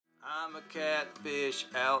I'm a catfish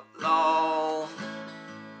outlaw.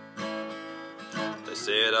 They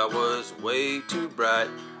said I was way too bright.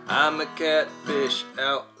 I'm a catfish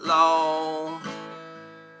outlaw.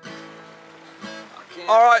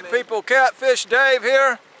 Alright people, Catfish Dave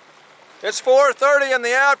here. It's 4:30 in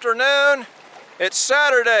the afternoon. It's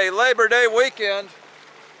Saturday, Labor Day weekend.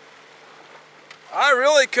 I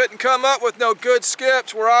really couldn't come up with no good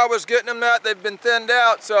skips where I was getting them at. They've been thinned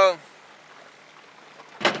out, so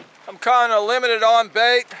I'm kind of limited on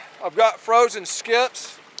bait. I've got frozen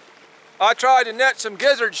skips. I tried to net some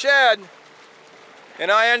gizzard shad, and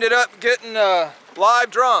I ended up getting a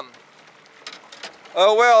live drum.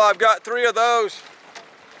 Oh well, I've got 3 of those.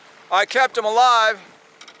 I kept them alive.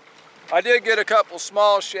 I did get a couple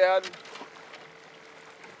small shad,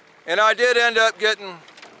 and I did end up getting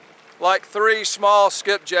like 3 small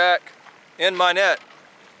skipjack in my net.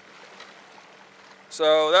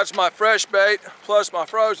 So that's my fresh bait plus my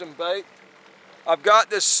frozen bait. I've got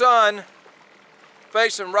this sun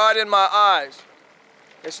facing right in my eyes.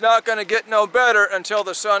 It's not going to get no better until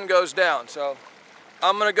the sun goes down. So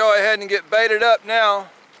I'm going to go ahead and get baited up now,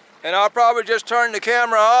 and I'll probably just turn the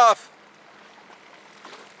camera off.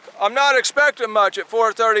 I'm not expecting much at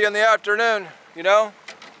 4:30 in the afternoon, you know.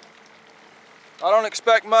 I don't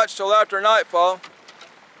expect much till after nightfall.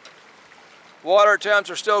 Water temps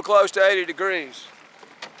are still close to 80 degrees.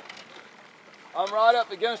 I'm right up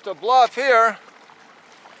against a bluff here.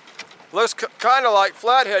 Looks kind of like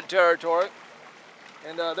flathead territory.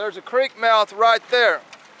 And there's a creek mouth right there.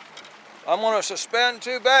 I'm going to suspend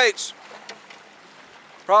 2 baits.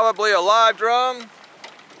 Probably a live drum,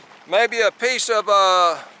 maybe a piece of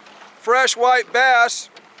fresh white bass,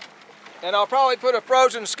 and I'll probably put a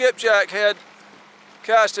frozen skipjack head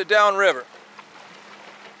casted downriver.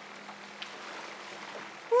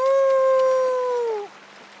 Woo!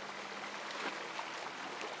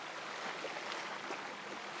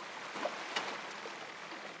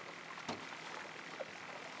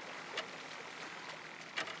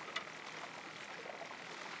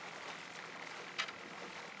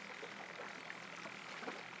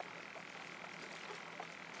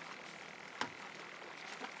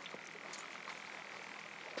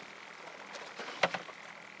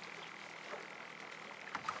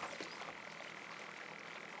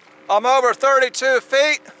 I'm over 32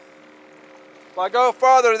 feet. If I go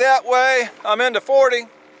farther that way, I'm into 40.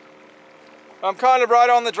 I'm kind of right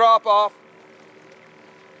on the drop off.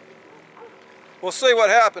 We'll see what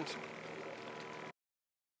happens.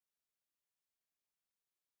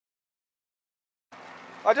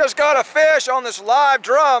 I just got a fish on this live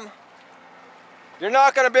drum. You're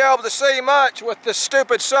not going to be able to see much with this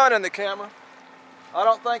stupid sun in the camera. I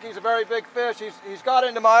don't think he's a very big fish. He's got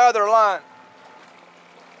into my other line.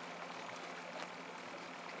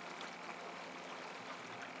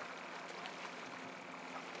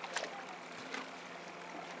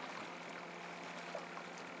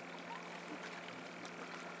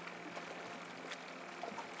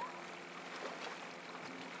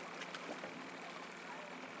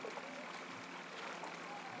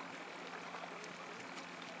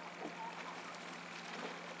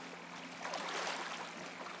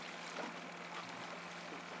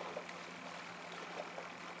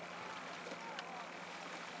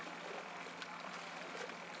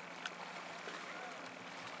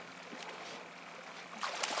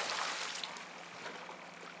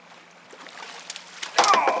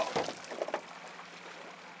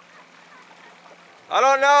 I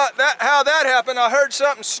don't know how that happened. I heard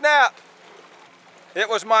something snap. It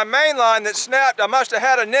was my main line that snapped. I must have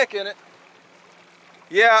had a nick in it.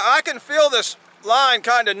 Yeah, I can feel this line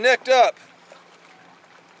kind of nicked up.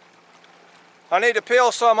 I need to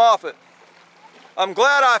peel some off it. I'm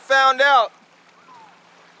glad I found out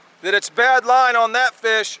that it's bad line on that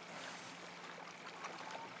fish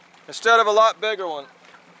instead of a lot bigger one.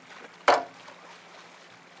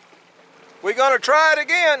 We're gonna try it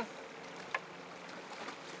again.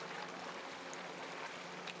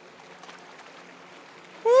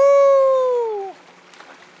 Woo!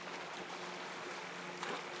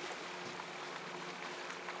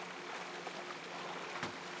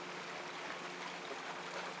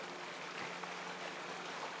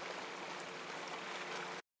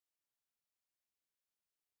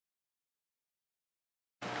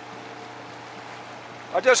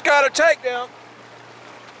 I just got a takedown.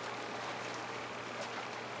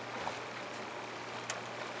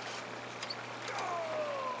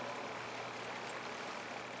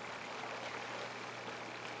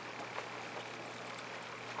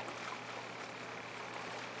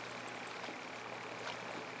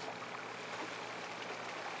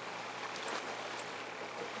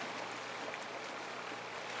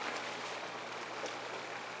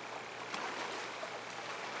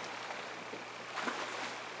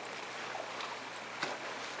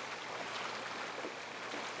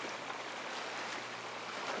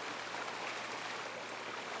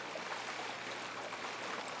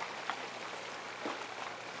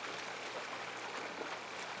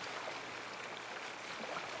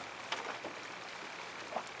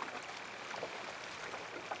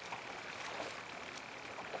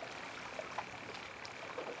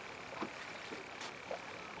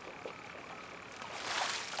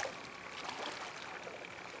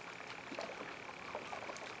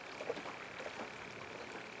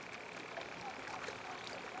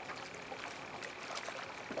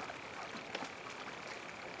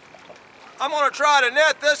 I'm gonna try to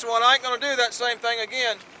net this one. I ain't gonna do that same thing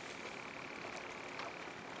again.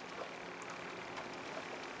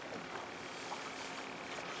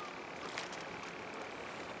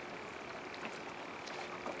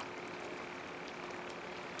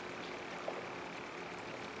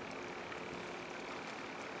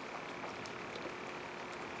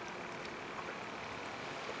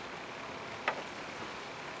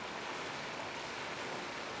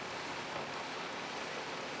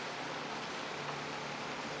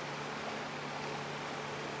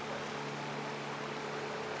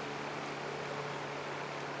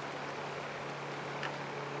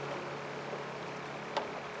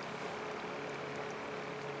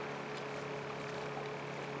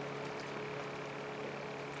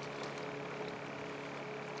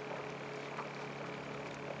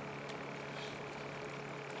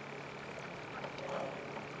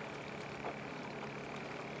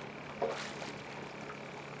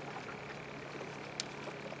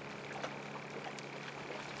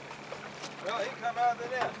 Well, he come out of the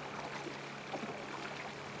net.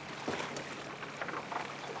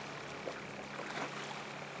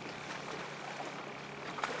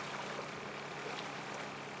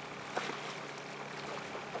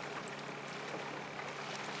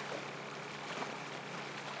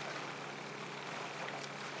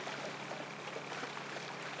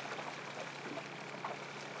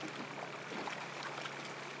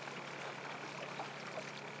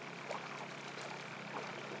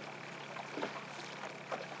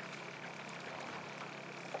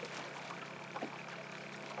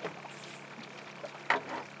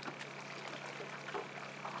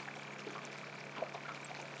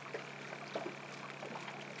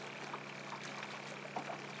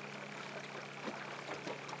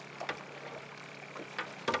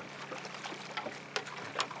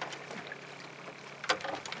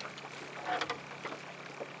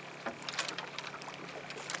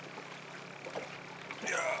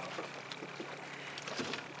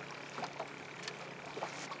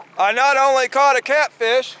 I not only caught a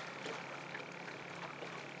catfish,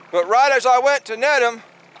 but right as I went to net him,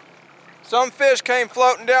 some fish came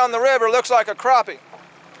floating down the river, looks like a crappie.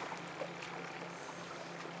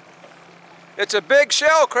 It's a big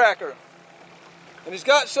shell cracker, and he's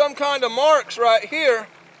got some kind of marks right here,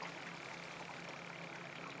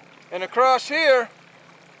 and across here.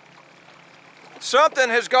 Something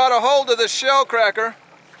has got a hold of this shell cracker.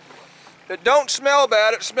 It don't smell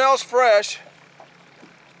bad, it smells fresh.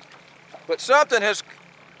 But something has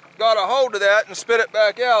got a hold of that and spit it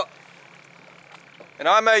back out. And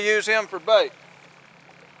I may use him for bait.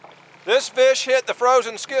 This fish hit the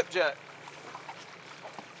frozen skipjack.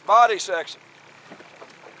 Body section.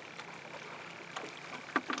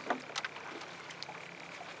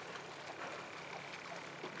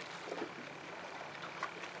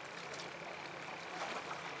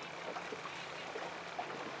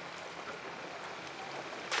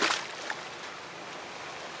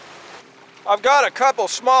 I've got a couple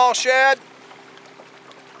small shad.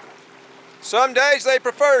 Some days they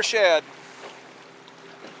prefer shad.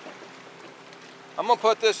 I'm gonna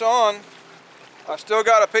put this on. I still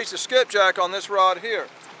got a piece of skipjack on this rod here.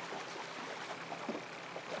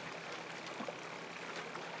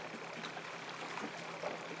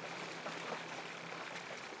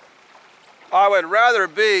 I would rather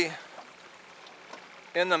be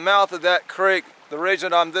in the mouth of that creek. The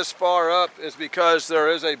reason I'm this far up is because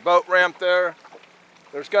there is a boat ramp there.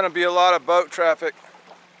 There's going to be a lot of boat traffic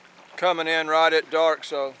coming in right at dark,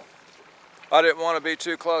 so I didn't want to be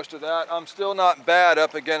too close to that. I'm still not bad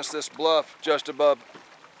up against this bluff just above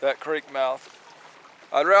that creek mouth.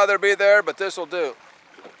 I'd rather be there, but this will do.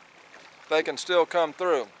 They can still come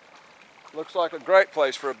through. Looks like a great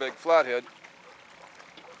place for a big flathead.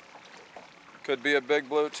 Could be a big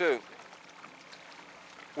blue too.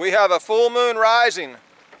 We have a full moon rising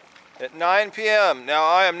at 9 p.m. Now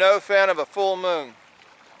I am no fan of a full moon.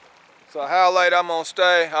 So how late I'm gonna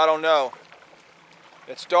stay, I don't know.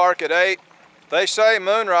 It's dark at 8. They say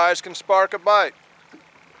moonrise can spark a bite.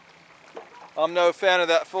 I'm no fan of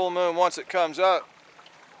that full moon once it comes up.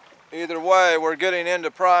 Either way, we're getting into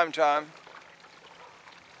prime time.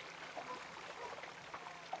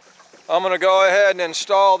 I'm gonna go ahead and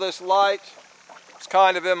install this light. It's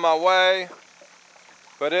kind of in my way.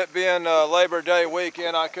 But it being Labor Day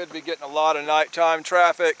weekend, I could be getting a lot of nighttime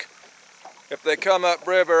traffic. If they come up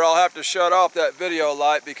river, I'll have to shut off that video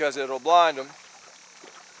light because it'll blind them.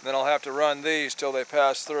 Then I'll have to run these till they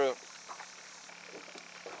pass through.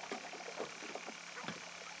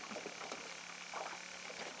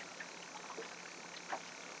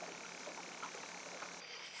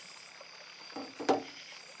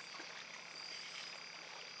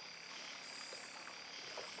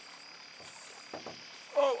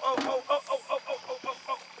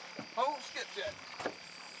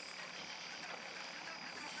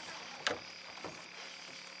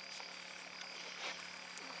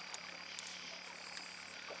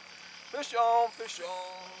 Fish on, fish on.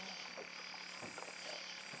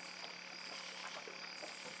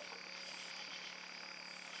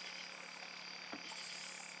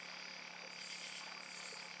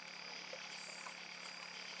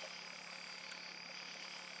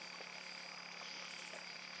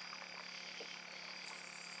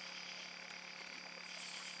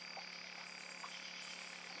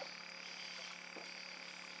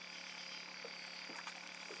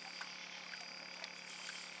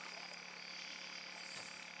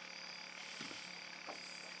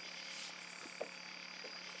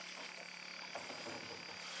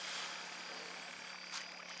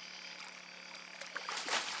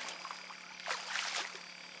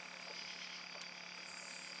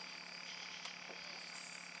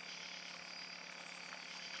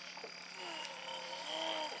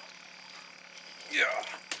 Yeah.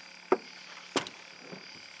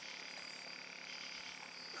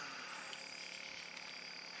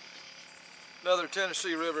 Another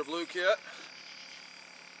Tennessee River blue cat.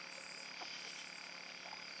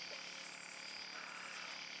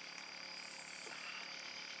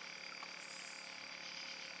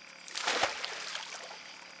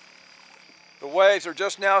 The waves are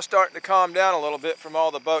just now starting to calm down a little bit from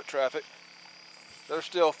all the boat traffic. There's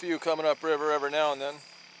still a few coming up river every now and then.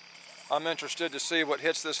 I'm interested to see what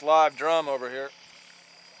hits this live drum over here.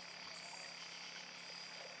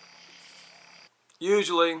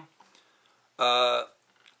 Usually, I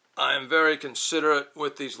am very considerate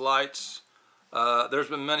with these lights. There's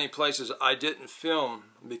been many places I didn't film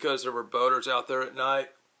because there were boaters out there at night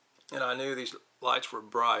and I knew these lights were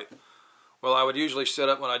bright. Well, I would usually set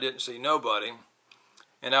up when I didn't see nobody,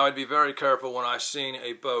 and I would be very careful when I seen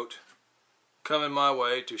a boat coming my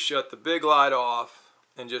way to shut the big light off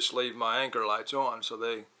and just leave my anchor lights on so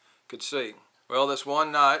they could see. Well, this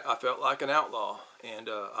one night I felt like an outlaw, and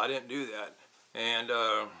I didn't do that. And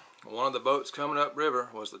one of the boats coming up river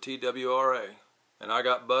was the TWRA, and I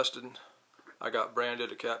got busted. I got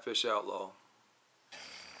branded a catfish outlaw.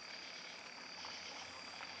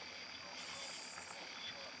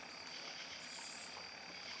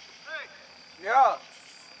 Yeah.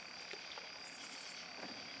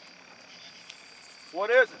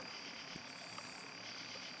 What is it?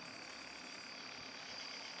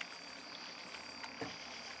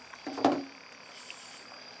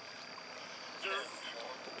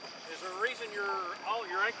 Is there a reason your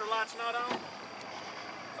anchor light's not on?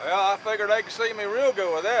 Well, I figured they could see me real good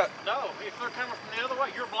with that. No, if they're coming from the other way,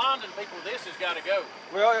 you're blinding people. This has got to go.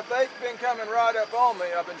 Well, if they've been coming right up on me,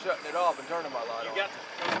 I've been shutting it off and turning my light on. You got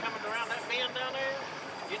to, coming around that bend down there,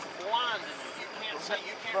 it's blinding you. You can't see,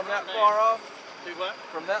 you can't From that run far down. off? Do what?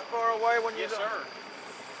 From that far away when you Yes, sir.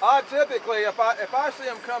 I typically, if I see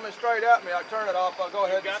them coming straight at me, I turn it off. I'll go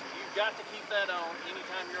ahead. You've got to keep that on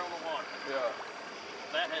anytime you're on the water. Yeah.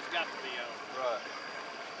 That has got to be on. Right.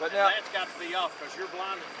 But And now that's got to be off because you're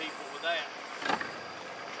blinding people with that.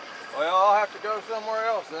 Well, I'll have to go somewhere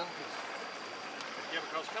else then. Yeah,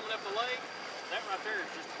 because coming up the lake, that right there is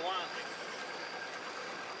just blinding.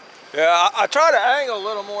 Yeah, I try to angle a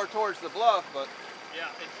little more towards the bluff, but Yeah,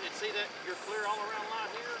 and see that you're clear all around light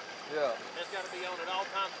here? yeah. That's got to be on at all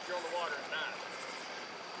times if you're on the water at night.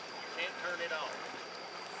 You can't turn it off.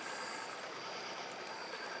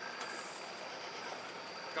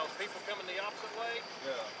 Because people coming the opposite way,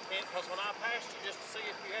 Yeah. because when I passed you just to see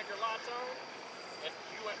if you had your lights on, and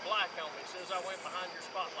you went black on me as soon as I went behind your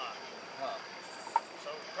spotlight. Huh.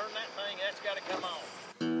 So turn that thing, that's got to come on.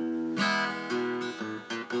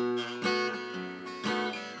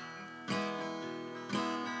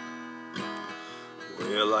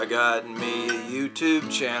 Well, I got me a YouTube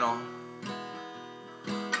channel.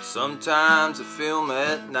 Sometimes I film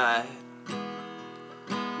at night.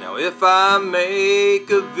 Now if I make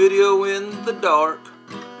a video in the dark,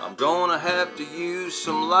 I'm gonna have to use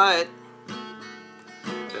some light.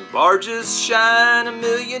 Them barges shine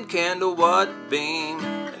 1,000,000 candle watt beam,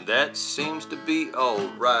 and that seems to be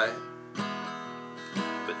alright.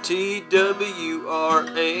 But TWRA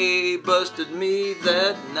busted me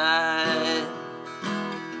that night.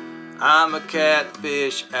 I'm a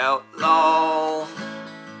catfish outlaw.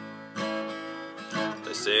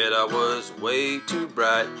 They said I was way too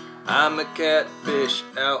bright. I'm a catfish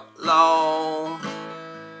outlaw.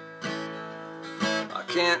 I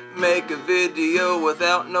can't make a video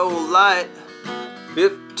without no light.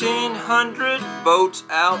 1,500 boats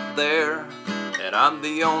out there, and I'm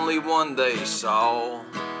the only one they saw.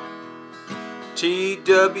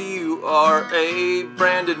 TWRA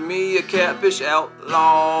branded me a catfish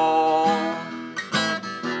outlaw.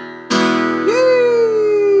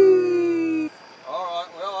 Yee! Alright,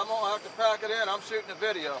 well, I'm gonna have to pack it in. I'm shooting a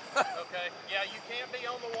video. Okay. Yeah, you can't be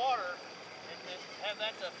on the water and then have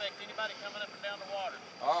that to affect anybody coming up and down the water.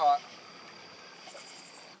 All right.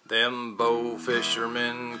 Them bow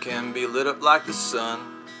fishermen can be lit up like the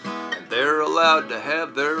sun, and they're allowed to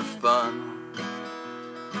have their fun.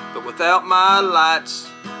 But without my lights,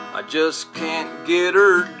 I just can't get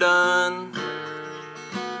her done.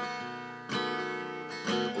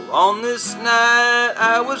 Well, on this night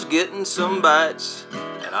I was getting some bites,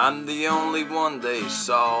 and I'm the only one they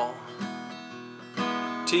saw.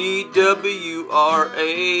 TWRA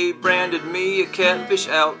branded me a catfish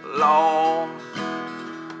outlaw.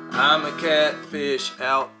 I'm a catfish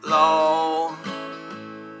outlaw.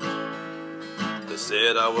 They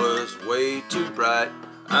said I was way too bright.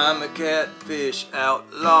 I'm a catfish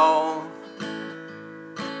outlaw.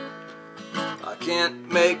 I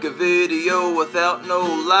can't make a video without no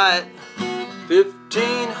light.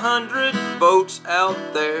 1,500 boats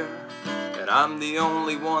out there, and I'm the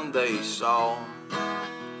only one they saw.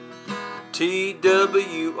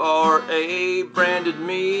 TWRA branded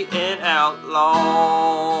me an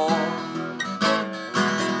outlaw.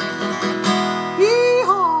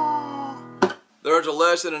 Yeehaw! There's a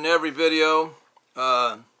lesson in every video.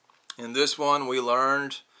 In this one we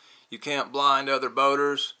learned you can't blind other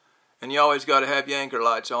boaters, and you always got to have your anchor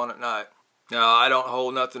lights on at night. Now, I don't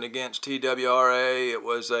hold nothing against TWRA. It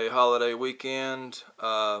was a holiday weekend.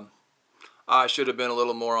 I should have been a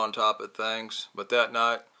little more on top of things, but that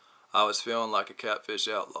night I was feeling like a catfish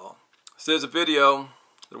outlaw. This is a video.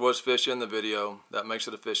 There was fish in the video. That makes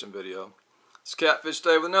it a fishing video. It's Catfish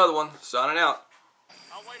Day with another one. Signing out.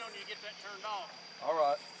 I'll wait on you to get that turned off. All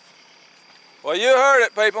right. Well, you heard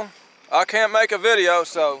it, people. I can't make a video,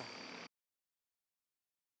 so